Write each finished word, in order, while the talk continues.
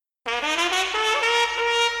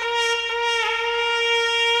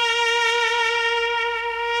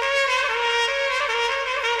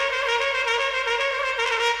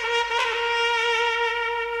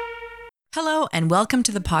and welcome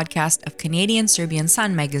to the podcast of Canadian Serbian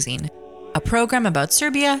Sun magazine, a program about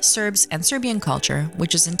Serbia, Serbs, and Serbian culture,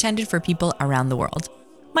 which is intended for people around the world.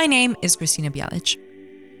 My name is Kristina Bjelic.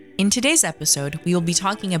 In today's episode, we will be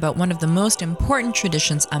talking about one of the most important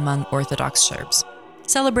traditions among Orthodox Serbs,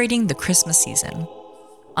 celebrating the Christmas season.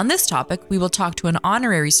 On this topic, we will talk to an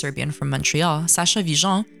honorary Serbian from Montreal, Sasha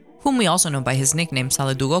Vijon, whom we also know by his nickname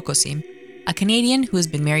Sale Dugokosi, a Canadian who has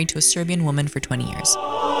been married to a Serbian woman for 20 years.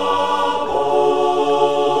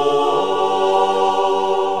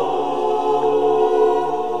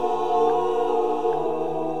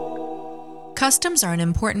 Customs are an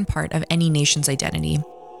important part of any nation's identity.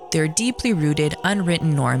 They are deeply rooted,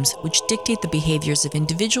 unwritten norms which dictate the behaviors of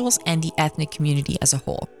individuals and the ethnic community as a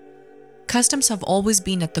whole. Customs have always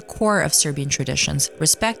been at the core of Serbian traditions,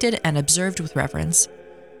 respected and observed with reverence.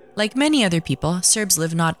 Like many other people, Serbs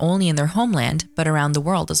live not only in their homeland, but around the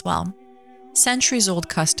world as well. Centuries-old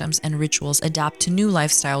customs and rituals adapt to new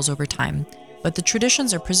lifestyles over time, but the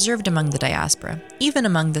traditions are preserved among the diaspora, even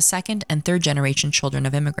among the second and third generation children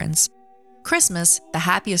of immigrants. Christmas, the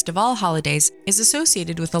happiest of all holidays, is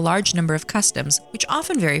associated with a large number of customs, which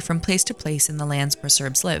often vary from place to place in the lands where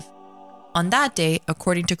Serbs live. On that day,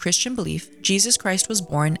 according to Christian belief, Jesus Christ was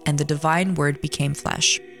born and the divine word became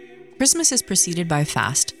flesh. Christmas is preceded by a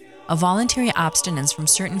fast, a voluntary abstinence from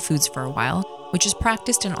certain foods for a while, which is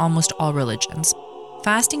practiced in almost all religions.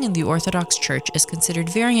 Fasting in the Orthodox Church is considered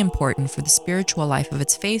very important for the spiritual life of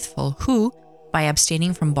its faithful who, by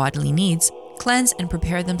abstaining from bodily needs, cleanse and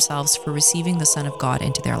prepare themselves for receiving the Son of God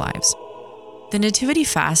into their lives. The Nativity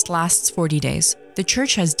fast lasts 40 days. The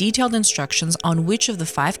Church has detailed instructions on which of the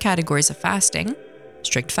 5 categories of fasting,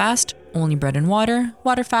 strict fast, only bread and water,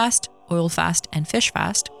 water fast, oil fast, and fish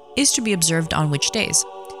fast, is to be observed on which days.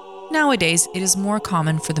 Nowadays, it is more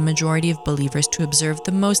common for the majority of believers to observe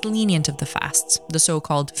the most lenient of the fasts, the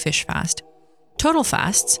so-called fish fast. Total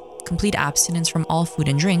fasts, complete abstinence from all food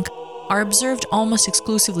and drink, are observed almost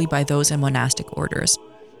exclusively by those in monastic orders.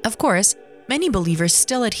 Of course, many believers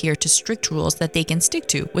still adhere to strict rules that they can stick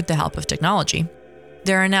to with the help of technology.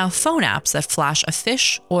 There are now phone apps that flash a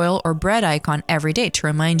fish, oil, or bread icon every day to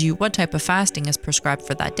remind you what type of fasting is prescribed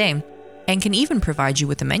for that day, and can even provide you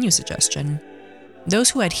with a menu suggestion. Those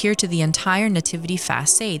who adhere to the entire Nativity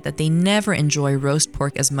fast say that they never enjoy roast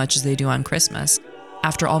pork as much as they do on Christmas,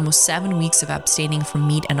 after almost 7 weeks of abstaining from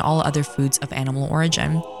meat and all other foods of animal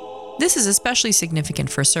origin. This is especially significant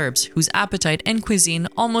for Serbs, whose appetite and cuisine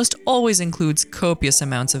almost always includes copious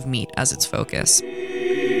amounts of meat as its focus.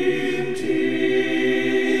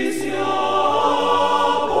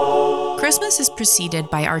 Christmas is preceded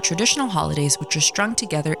by our traditional holidays, which are strung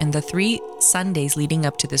together in the 3 Sundays leading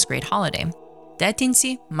up to this great holiday: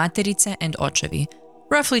 Detinci, Materice, and Očevi,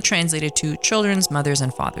 roughly translated to Children's, Mother's,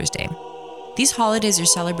 and Father's Day. These holidays are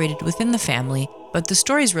celebrated within the family, but the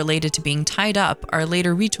stories related to being tied up are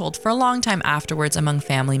later retold for a long time afterwards among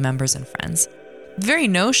family members and friends. The very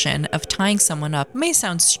notion of tying someone up may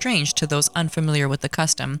sound strange to those unfamiliar with the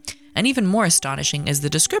custom, and even more astonishing is the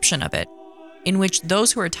description of it, in which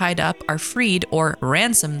those who are tied up are freed or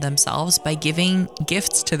ransom themselves by giving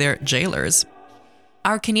gifts to their jailers.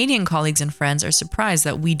 Our Canadian colleagues and friends are surprised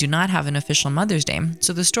that we do not have an official Mother's Day,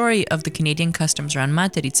 so the story of the Canadian customs around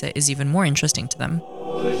Materice is even more interesting to them.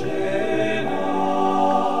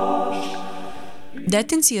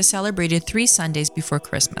 Detinci is celebrated 3 Sundays before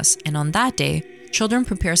Christmas, and on that day, children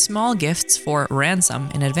prepare small gifts for ransom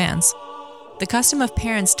in advance. The custom of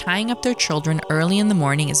parents tying up their children early in the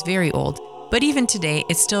morning is very old, but even today,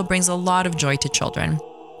 it still brings a lot of joy to children.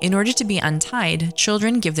 In order to be untied,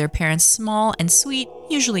 children give their parents small and sweet,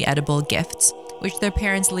 usually edible gifts, which their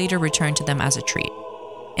parents later return to them as a treat.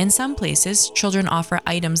 In some places, children offer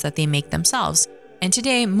items that they make themselves, and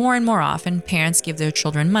today, more and more often, parents give their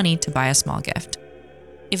children money to buy a small gift.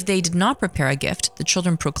 If they did not prepare a gift, the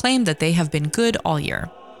children proclaim that they have been good all year.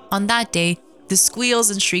 On that day, the squeals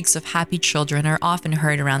and shrieks of happy children are often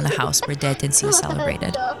heard around the house where Detinci is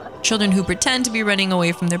celebrated. Children who pretend to be running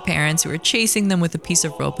away from their parents who are chasing them with a piece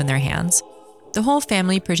of rope in their hands. The whole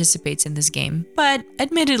family participates in this game, but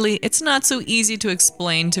admittedly, it's not so easy to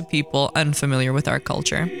explain to people unfamiliar with our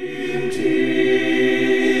culture.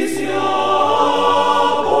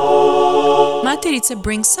 Materice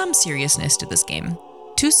brings some seriousness to this game.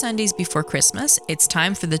 2 Sundays before Christmas, it's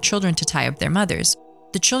time for the children to tie up their mothers.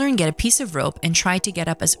 The children get a piece of rope and try to get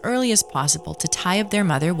up as early as possible to tie up their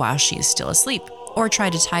mother while she is still asleep, or try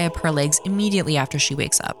to tie up her legs immediately after she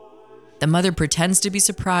wakes up. The mother pretends to be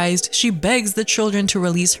surprised. She begs the children to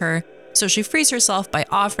release her, so she frees herself by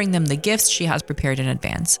offering them the gifts she has prepared in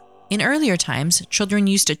advance. In earlier times, children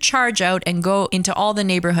used to charge out and go into all the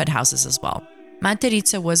neighborhood houses as well.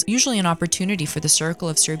 Materica was usually an opportunity for the circle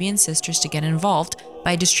of Serbian sisters to get involved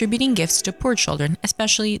by distributing gifts to poor children,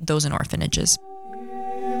 especially those in orphanages.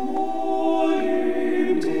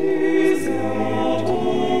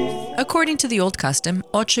 According to the old custom,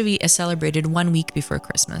 Očevi is celebrated 1 week before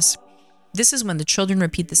Christmas. This is when the children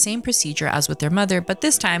repeat the same procedure as with their mother, but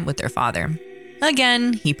this time with their father.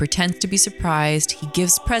 Again, he pretends to be surprised. He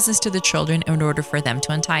gives presents to the children in order for them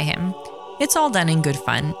to untie him. It's all done in good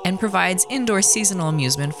fun and provides indoor seasonal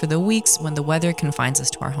amusement for the weeks when the weather confines us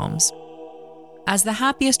to our homes. As the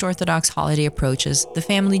happiest Orthodox holiday approaches, the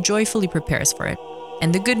family joyfully prepares for it,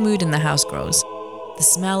 and the good mood in the house grows. The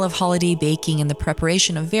smell of holiday baking and the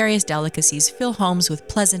preparation of various delicacies fill homes with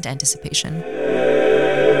pleasant anticipation.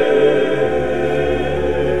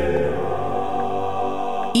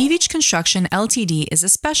 Ivic Construction Ltd. is a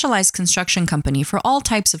specialized construction company for all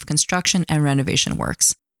types of construction and renovation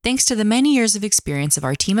works. Thanks to the many years of experience of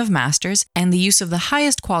our team of masters and the use of the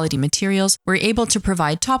highest quality materials, we're able to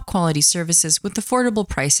provide top quality services with affordable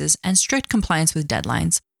prices and strict compliance with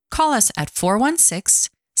deadlines. Call us at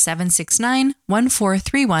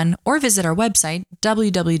 416-769-1431 or visit our website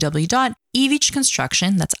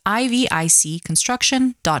www.ivicconstruction, that's IVIC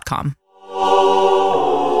construction.com.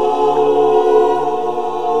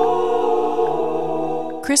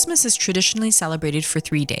 Christmas is traditionally celebrated for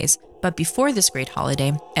 3 days, but before this great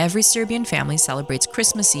holiday, every Serbian family celebrates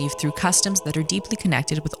Christmas Eve through customs that are deeply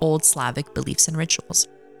connected with old Slavic beliefs and rituals.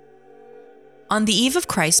 On the eve of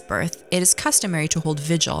Christ's birth, it is customary to hold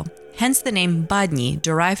vigil, hence the name Badnji,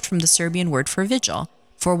 derived from the Serbian word for vigil,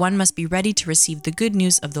 for one must be ready to receive the good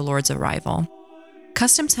news of the Lord's arrival.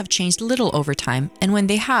 Customs have changed little over time, and when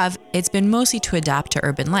they have, it's been mostly to adapt to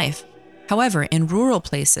urban life. However, in rural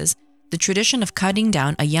places, the tradition of cutting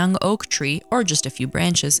down a young oak tree, or just a few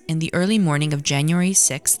branches, in the early morning of January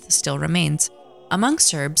 6th still remains. Among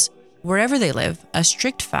Serbs, wherever they live, a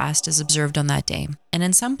strict fast is observed on that day, and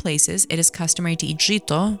in some places it is customary to eat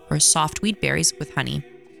žito, or soft wheat berries, with honey.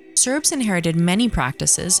 Serbs inherited many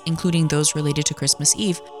practices, including those related to Christmas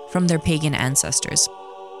Eve, from their pagan ancestors.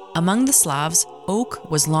 Among the Slavs,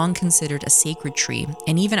 oak was long considered a sacred tree,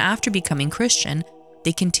 and even after becoming Christian,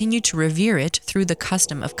 they continued to revere it through the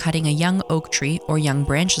custom of cutting a young oak tree or young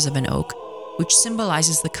branches of an oak, which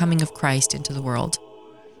symbolizes the coming of Christ into the world.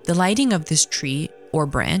 The lighting of this tree or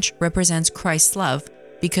branch represents Christ's love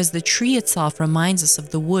because the tree itself reminds us of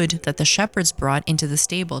the wood that the shepherds brought into the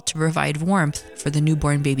stable to provide warmth for the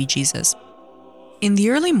newborn baby Jesus. In the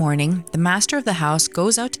early morning, the master of the house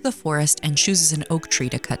goes out to the forest and chooses an oak tree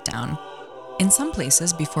to cut down. In some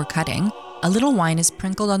places, before cutting, a little wine is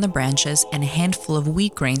sprinkled on the branches and a handful of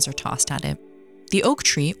wheat grains are tossed at it. The oak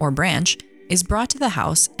tree, or branch, is brought to the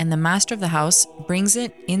house and the master of the house brings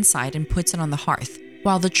it inside and puts it on the hearth,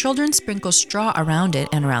 while the children sprinkle straw around it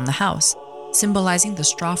and around the house, symbolizing the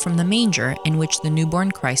straw from the manger in which the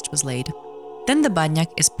newborn Christ was laid. Then the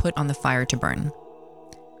badnjak is put on the fire to burn.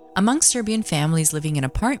 Among Serbian families living in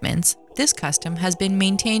apartments, this custom has been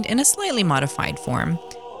maintained in a slightly modified form.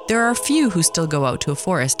 There are few who still go out to a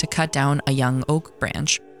forest to cut down a young oak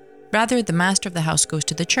branch. Rather, the master of the house goes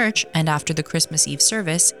to the church, and after the Christmas Eve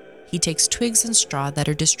service, he takes twigs and straw that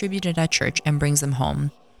are distributed at church and brings them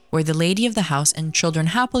home, where the lady of the house and children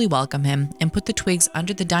happily welcome him and put the twigs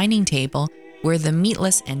under the dining table where the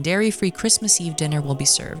meatless and dairy-free Christmas Eve dinner will be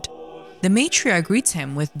served. The matriarch greets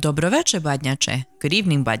him with Dobro veče, badnjače, good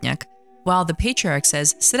evening, badnjak, while the patriarch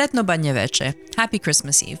says Sretno badnje veče, happy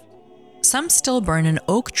Christmas Eve. Some still burn an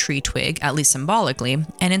oak tree twig, at least symbolically,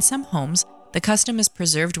 and in some homes, the custom is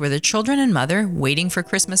preserved where the children and mother, waiting for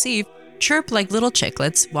Christmas Eve, chirp like little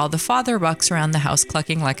chicklets while the father walks around the house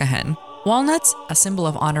clucking like a hen. Walnuts, a symbol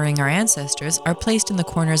of honoring our ancestors, are placed in the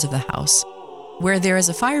corners of the house. Where there is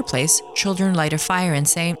a fireplace, children light a fire and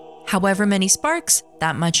say, however many sparks,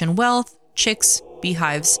 that much in wealth, chicks,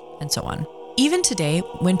 beehives, and so on. Even today,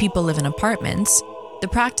 when people live in apartments, the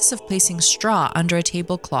practice of placing straw under a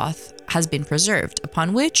tablecloth has been preserved,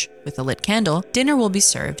 upon which, with a lit candle, dinner will be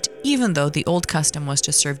served, even though the old custom was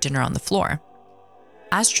to serve dinner on the floor.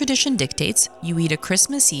 As tradition dictates, you eat a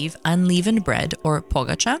Christmas Eve unleavened bread, or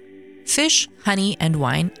pogača, fish, honey, and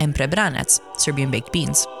wine, and prebranec, Serbian baked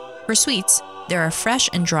beans. For sweets, there are fresh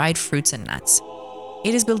and dried fruits and nuts.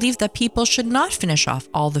 It is believed that people should not finish off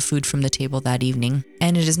all the food from the table that evening,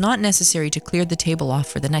 and it is not necessary to clear the table off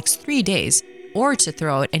for the next 3 days, or to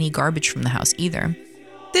throw out any garbage from the house either.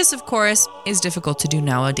 This, of course, is difficult to do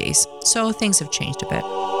nowadays, so things have changed a bit.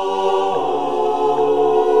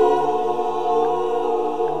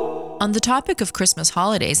 On the topic of Christmas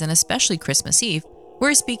holidays, and especially Christmas Eve,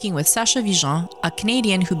 We're speaking with Sasha Vijan, a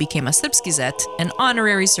Canadian who became a Srpski zet, an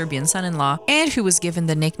honorary Serbian son-in-law, and who was given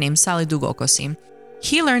the nickname Sali Dugokosi.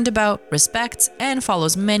 He learned about, respects, and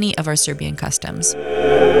follows many of our Serbian customs.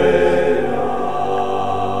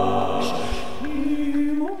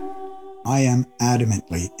 I am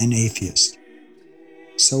adamantly an atheist.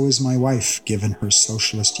 So is my wife, given her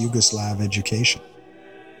socialist Yugoslav education.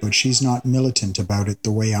 But she's not militant about it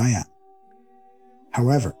the way I am.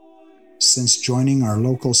 However, since joining our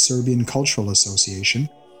local Serbian Cultural Association,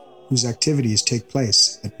 whose activities take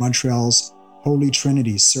place at Montreal's Holy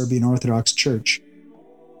Trinity Serbian Orthodox Church,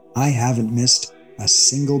 I haven't missed a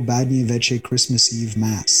single Badnje Veče Christmas Eve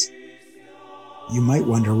Mass. You might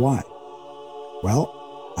wonder why.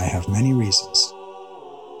 Well, I have many reasons.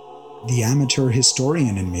 The amateur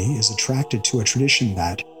historian in me is attracted to a tradition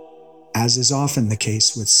that, as is often the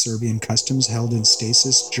case with Serbian customs held in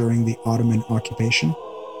stasis during the Ottoman occupation,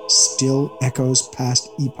 still echoes past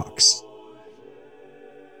epochs.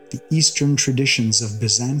 The Eastern traditions of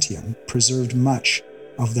Byzantium preserved much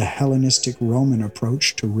of the Hellenistic Roman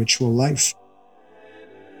approach to ritual life.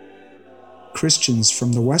 Christians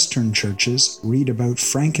from the Western churches read about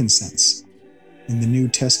frankincense in the New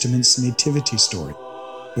Testament's nativity story,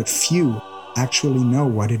 but few actually know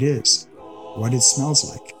what it is, what it smells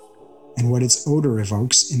like, and what its odor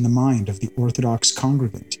evokes in the mind of the Orthodox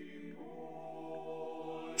congregant.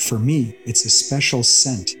 For me, it's a special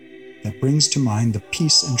scent that brings to mind the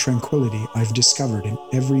peace and tranquility I've discovered in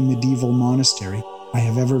every medieval monastery I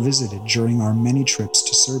have ever visited during our many trips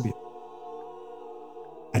to Serbia.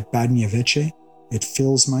 At Badnje Veče, it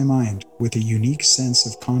fills my mind with a unique sense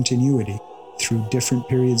of continuity through different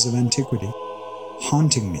periods of antiquity,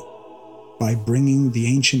 haunting me by bringing the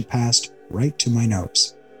ancient past right to my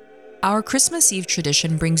nose. Our Christmas Eve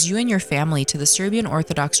tradition brings you and your family to the Serbian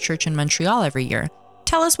Orthodox Church in Montreal every year.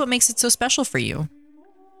 Tell us what makes it so special for you.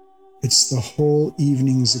 It's the whole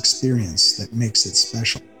evening's experience that makes it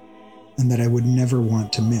special, and that I would never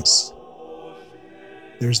want to miss.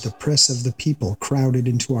 There's the press of the people crowded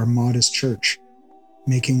into our modest church,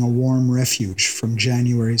 making a warm refuge from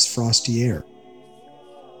January's frosty air.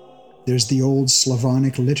 There's the old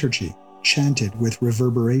Slavonic liturgy, chanted with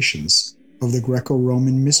reverberations of the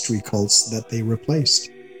Greco-Roman mystery cults that they replaced.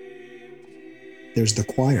 There's the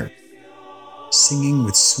choir, singing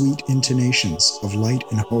with sweet intonations of light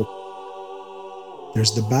and hope.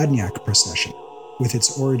 There's the Badnjak procession, with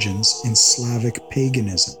its origins in Slavic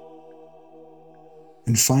paganism.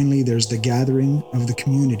 And finally, there's the gathering of the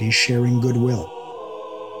community sharing goodwill,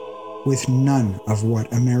 with none of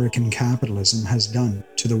what American capitalism has done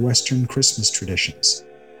to the Western Christmas traditions,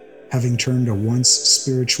 having turned a once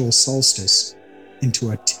spiritual solstice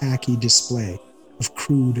into a tacky display of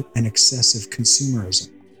crude and excessive consumerism.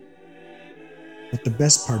 But the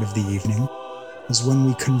best part of the evening is when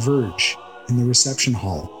we converge in the reception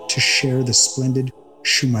hall to share the splendid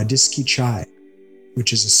Shumadiski chai,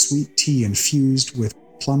 which is a sweet tea infused with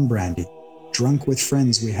plum brandy, drunk with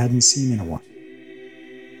friends we hadn't seen in a while.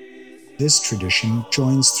 This tradition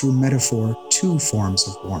joins through metaphor two forms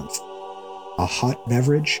of warmth: a hot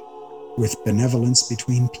beverage with benevolence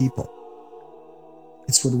between people.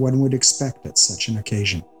 It's what one would expect at such an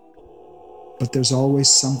occasion. But there's always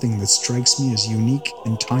something that strikes me as unique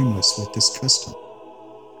and timeless with this custom,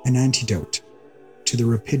 an antidote to the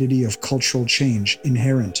rapidity of cultural change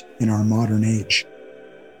inherent in our modern age.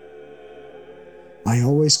 I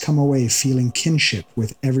always come away feeling kinship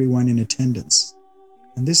with everyone in attendance,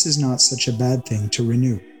 and this is not such a bad thing to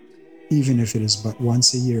renew, even if it is but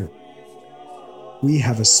once a year. We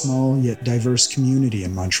have a small yet diverse community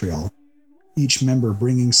in Montreal, each member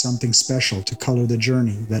bringing something special to color the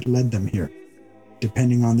journey that led them here,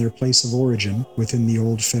 depending on their place of origin within the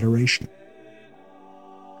old federation.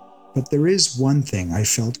 But there is one thing I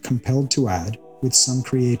felt compelled to add with some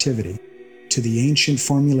creativity to the ancient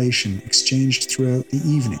formulation exchanged throughout the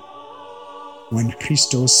evening. When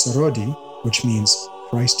Christos Serodi, which means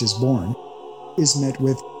Christ is born, is met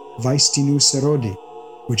with Vaistinu Serodi,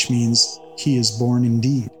 which means he is born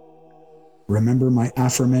indeed. Remember my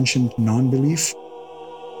aforementioned non-belief?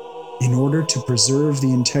 In order to preserve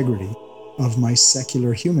the integrity of my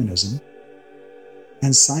secular humanism,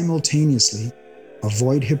 and simultaneously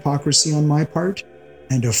avoid hypocrisy on my part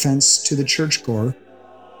and offense to the churchgoer,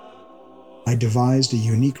 I devised a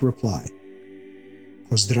unique reply: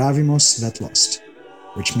 Pozdravimo svetlost,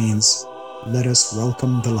 which means, let us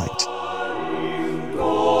welcome the light.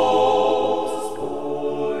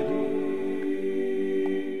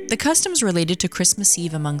 The customs related to Christmas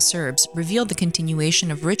Eve among Serbs reveal the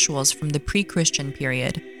continuation of rituals from the pre-Christian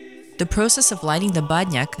period. The process of lighting the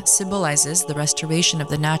badnjak symbolizes the restoration of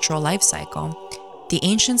the natural life cycle. The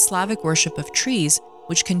ancient Slavic worship of trees,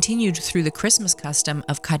 which continued through the Christmas custom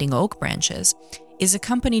of cutting oak branches, is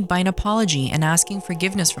accompanied by an apology and asking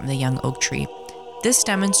forgiveness from the young oak tree. This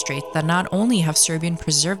demonstrates that not only have Serbians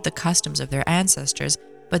preserved the customs of their ancestors,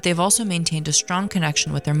 but they've also maintained a strong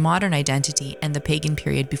connection with their modern identity and the pagan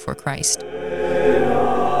period before Christ.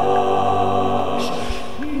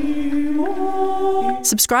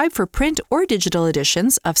 Subscribe for print or digital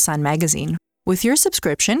editions of Sun Magazine. With your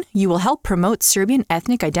subscription, you will help promote Serbian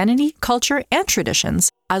ethnic identity, culture, and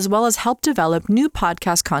traditions, as well as help develop new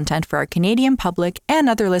podcast content for our Canadian public and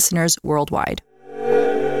other listeners worldwide.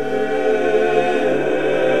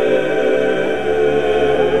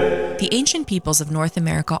 The ancient peoples of North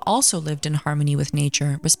America also lived in harmony with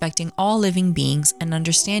nature, respecting all living beings and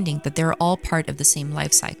understanding that they are all part of the same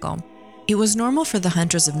life cycle. It was normal for the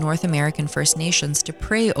hunters of North American First Nations to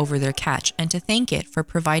pray over their catch and to thank it for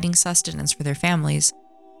providing sustenance for their families.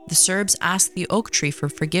 The Serbs asked the oak tree for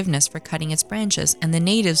forgiveness for cutting its branches, and the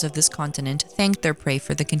natives of this continent thanked their prey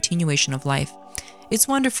for the continuation of life. It's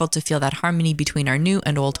wonderful to feel that harmony between our new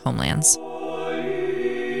and old homelands.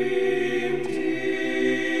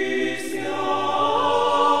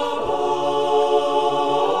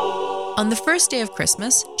 On the first day of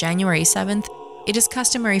Christmas, January 7th, it is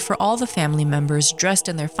customary for all the family members dressed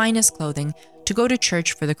in their finest clothing to go to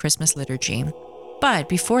church for the Christmas liturgy. But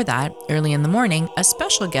before that, early in the morning, a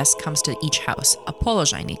special guest comes to each house, a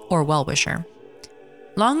polozhajnik, or well-wisher.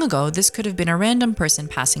 Long ago, this could have been a random person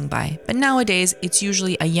passing by, but nowadays it's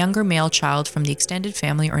usually a younger male child from the extended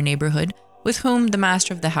family or neighborhood with whom the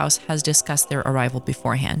master of the house has discussed their arrival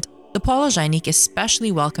beforehand. The polozhajnik is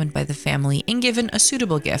specially welcomed by the family and given a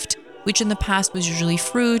suitable gift, which in the past was usually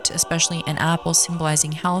fruit, especially an apple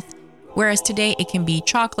symbolizing health, whereas today it can be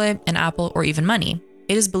chocolate, an apple, or even money.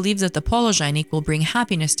 It is believed that the polozhajnik will bring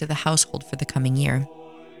happiness to the household for the coming year.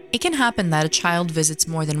 It can happen that a child visits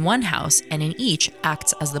more than one house and in each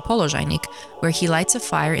acts as the polozhajnik, where he lights a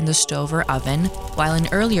fire in the stove or oven, while in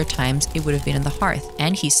earlier times it would have been in the hearth,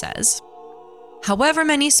 and he says, "However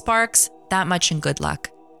many sparks, that much in good luck.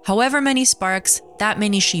 However many sparks, that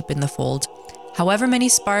many sheep in the fold. However many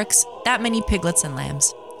sparks, that many piglets and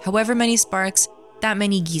lambs. However many sparks, that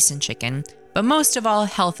many geese and chicken. But most of all,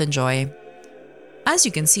 health and joy." As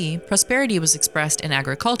you can see, prosperity was expressed in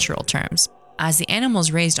agricultural terms, as the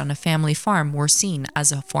animals raised on a family farm were seen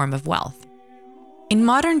as a form of wealth. In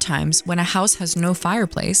modern times, when a house has no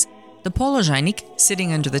fireplace, the polozhajnik,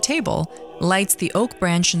 sitting under the table, lights the oak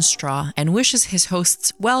branch and straw and wishes his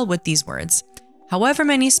hosts well with these words: "However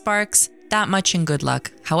many sparks, that much in good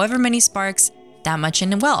luck. However many sparks, that much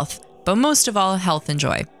in wealth, but most of all, health and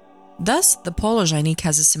joy." Thus, the polozhajnik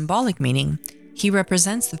has a symbolic meaning. He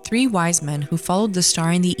represents the three wise men who followed the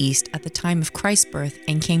star in the east at the time of Christ's birth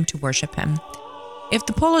and came to worship him. If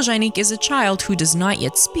the polozhajnik is a child who does not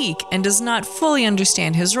yet speak and does not fully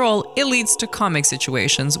understand his role, it leads to comic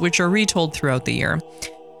situations which are retold throughout the year.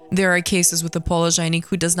 There are cases with the polozhajnik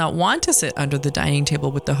who does not want to sit under the dining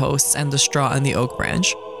table with the hosts and the straw and the oak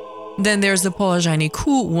branch. Then there's the polozhajnik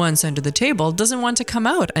who, once under the table, doesn't want to come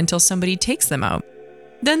out until somebody takes them out.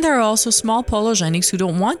 Then there are also small polozhajniks who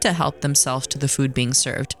don't want to help themselves to the food being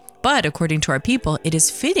served. But according to our people, it is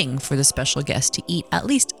fitting for the special guest to eat at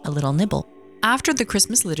least a little nibble. After the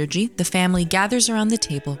Christmas liturgy, the family gathers around the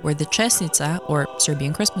table where the česnica, or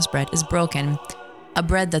Serbian Christmas bread, is broken, a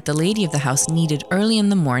bread that the lady of the house kneaded early in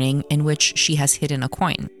the morning in which she has hidden a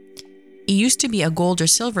coin. It used to be a gold or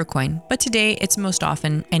silver coin, but today it's most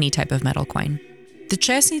often any type of metal coin. The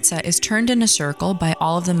česnica is turned in a circle by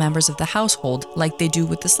all of the members of the household, like they do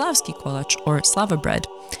with the slavski kolač or slava bread.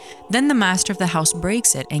 Then the master of the house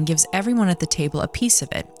breaks it and gives everyone at the table a piece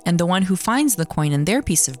of it, and the one who finds the coin in their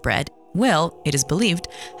piece of bread will, it is believed,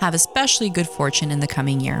 have especially good fortune in the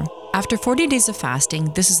coming year. After 40 days of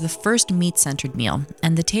fasting, this is the first meat-centered meal,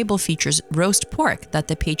 and the table features roast pork that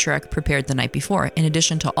the patriarch prepared the night before, in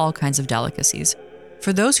addition to all kinds of delicacies.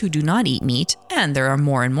 For those who do not eat meat, and there are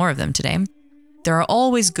more and more of them today, there are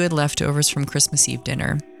always good leftovers from Christmas Eve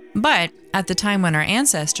dinner. But at the time when our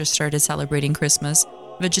ancestors started celebrating Christmas,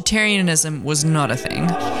 vegetarianism was not a thing.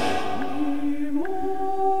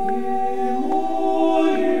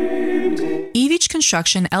 Ivic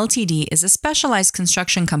Construction Ltd. is a specialized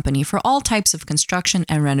construction company for all types of construction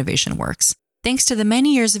and renovation works. Thanks to the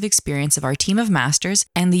many years of experience of our team of masters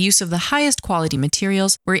and the use of the highest quality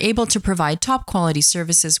materials, we're able to provide top quality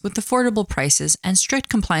services with affordable prices and strict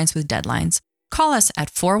compliance with deadlines. Call us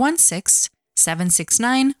at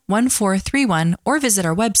 416-769-1431 or visit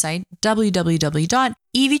our website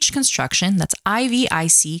www.ivicconstruction, that's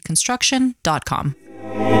IVIC construction.com.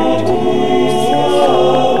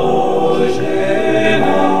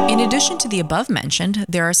 In addition to the above mentioned,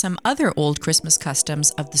 there are some other old Christmas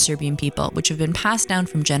customs of the Serbian people which have been passed down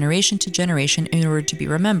from generation to generation in order to be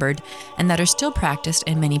remembered, and that are still practiced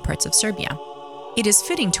in many parts of Serbia. It is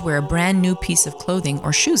fitting to wear a brand new piece of clothing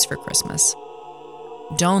or shoes for Christmas.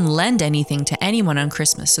 Don't lend anything to anyone on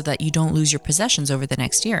Christmas so that you don't lose your possessions over the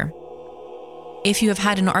next year. If you have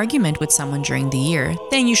had an argument with someone during the year,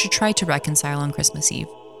 then you should try to reconcile on Christmas Eve.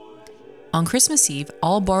 On Christmas Eve,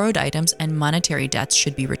 all borrowed items and monetary debts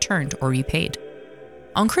should be returned or repaid.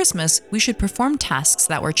 On Christmas, we should perform tasks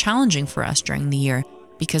that were challenging for us during the year,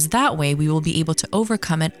 because that way we will be able to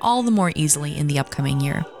overcome it all the more easily in the upcoming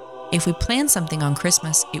year. If we plan something on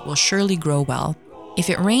Christmas, it will surely grow well. If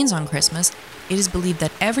it rains on Christmas, it is believed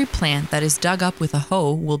that every plant that is dug up with a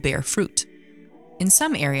hoe will bear fruit. In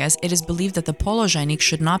some areas, it is believed that the položajnik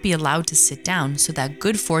should not be allowed to sit down so that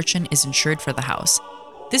good fortune is ensured for the house.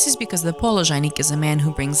 This is because the položajnik is a man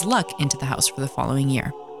who brings luck into the house for the following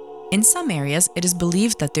year. In some areas, it is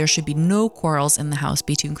believed that there should be no quarrels in the house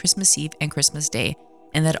between Christmas Eve and Christmas Day,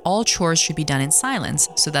 and that all chores should be done in silence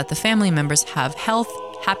so that the family members have health,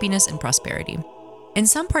 happiness, and prosperity. In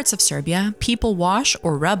some parts of Serbia, people wash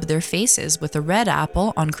or rub their faces with a red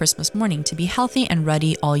apple on Christmas morning to be healthy and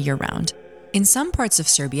ruddy all year round. In some parts of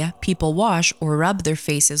Serbia, people wash or rub their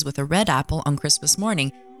faces with a red apple on Christmas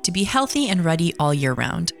morning to be healthy and ruddy all year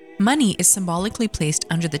round. Money is symbolically placed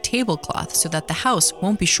under the tablecloth so that the house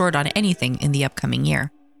won't be short on anything in the upcoming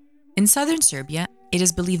year. In southern Serbia, it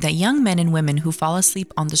is believed that young men and women who fall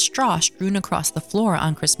asleep on the straw strewn across the floor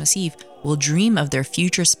on Christmas Eve will dream of their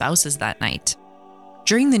future spouses that night.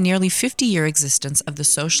 During the nearly 50-year existence of the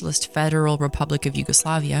Socialist Federal Republic of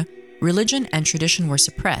Yugoslavia, religion and tradition were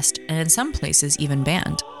suppressed and in some places even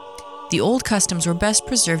banned. The old customs were best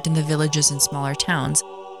preserved in the villages and smaller towns,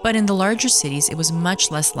 but in the larger cities it was much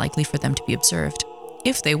less likely for them to be observed.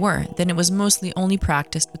 If they were, then it was mostly only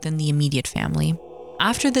practiced within the immediate family.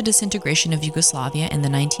 After the disintegration of Yugoslavia in the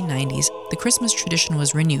 1990s, the Christmas tradition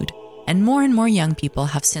was renewed, and more young people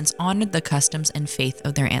have since honored the customs and faith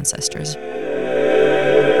of their ancestors.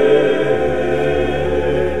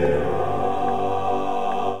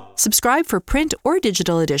 Subscribe for print or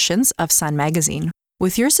digital editions of Sun Magazine.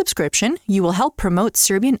 With your subscription, you will help promote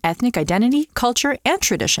Serbian ethnic identity, culture, and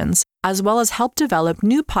traditions, as well as help develop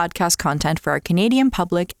new podcast content for our Canadian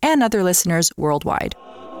public and other listeners worldwide.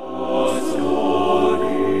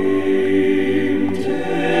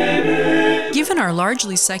 Given our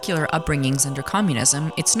largely secular upbringings under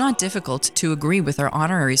communism, it's not difficult to agree with our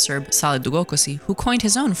honorary Serb Sale Dugokosi, who coined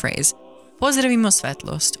his own phrase, Pozdravimo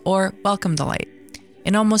svetlost, or welcome the light.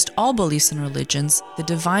 In almost all beliefs and religions, the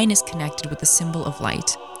divine is connected with the symbol of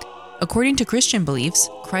light. According to Christian beliefs,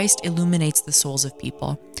 Christ illuminates the souls of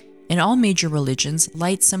people. In all major religions,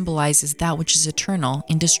 light symbolizes that which is eternal,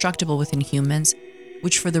 indestructible within humans,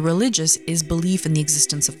 which for the religious is belief in the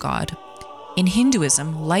existence of God. In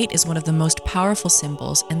Hinduism, light is one of the most powerful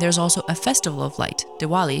symbols, and there's also a festival of light,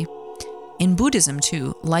 Diwali. In Buddhism,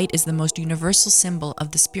 too, light is the most universal symbol of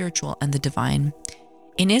the spiritual and the divine.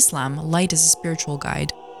 In Islam, light is a spiritual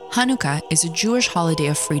guide. Hanukkah is a Jewish holiday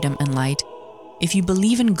of freedom and light. If you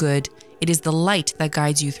believe in good, it is the light that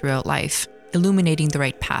guides you throughout life, illuminating the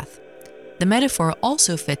right path. The metaphor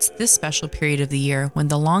also fits this special period of the year when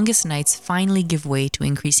the longest nights finally give way to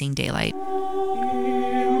increasing daylight.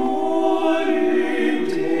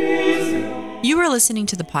 You are listening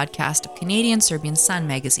to the podcast of Canadian Serbian Sun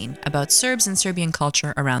Magazine about Serbs and Serbian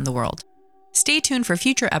culture around the world. Stay tuned for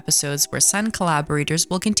future episodes where Sun collaborators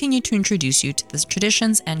will continue to introduce you to the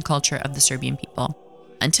traditions and culture of the Serbian people.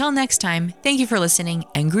 Until next time, thank you for listening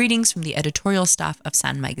and greetings from the editorial staff of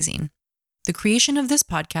Sun Magazine. The creation of this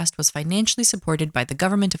podcast was financially supported by the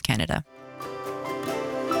Government of Canada.